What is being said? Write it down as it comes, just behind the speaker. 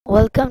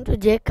Welcome to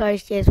Jacque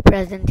Cartier's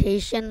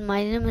presentation.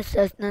 My name is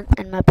Sasnat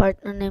and my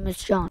partner name is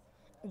John.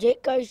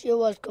 Jacque Cartier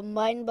was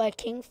combined by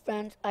King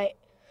France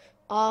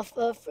of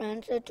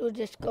France to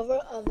discover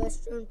a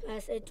western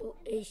passage to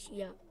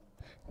Asia.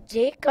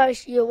 Jacque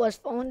Cartier was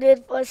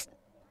founded first.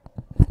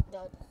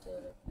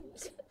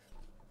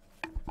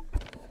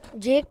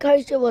 Jacque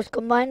Cartier was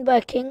combined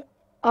by King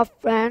of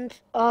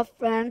France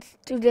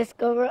to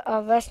discover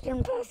a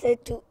western passage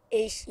to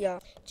Asia.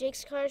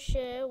 Jacques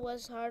Cartier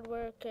was a hard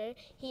worker.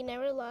 He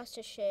never lost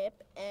a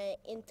ship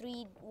in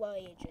 3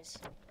 voyages.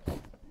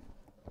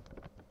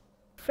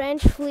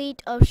 French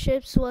fleet of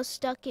ships was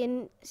stuck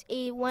in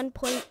a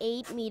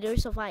 1.8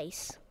 meters of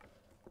ice.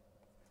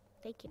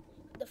 Thank you.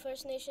 The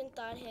First Nation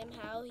taught him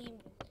how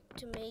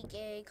to make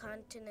a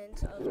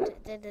continent of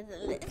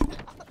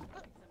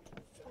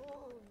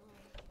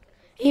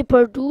He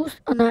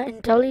produced an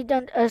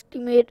intelligent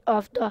estimate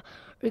of the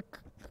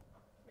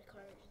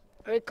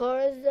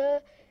records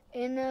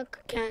in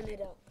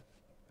Canada.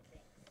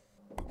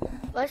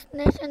 First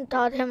Nation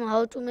taught him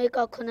how to make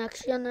a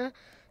connection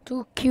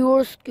to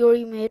cure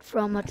scurry made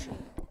from a tree.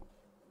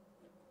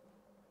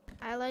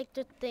 I like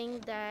to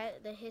think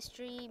that the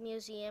History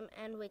Museum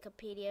and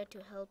Wikipedia to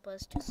help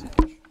us to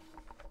search.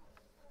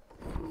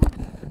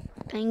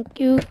 Thank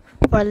you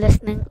for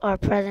listening our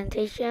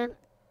presentation.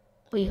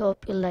 We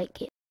hope you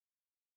like it.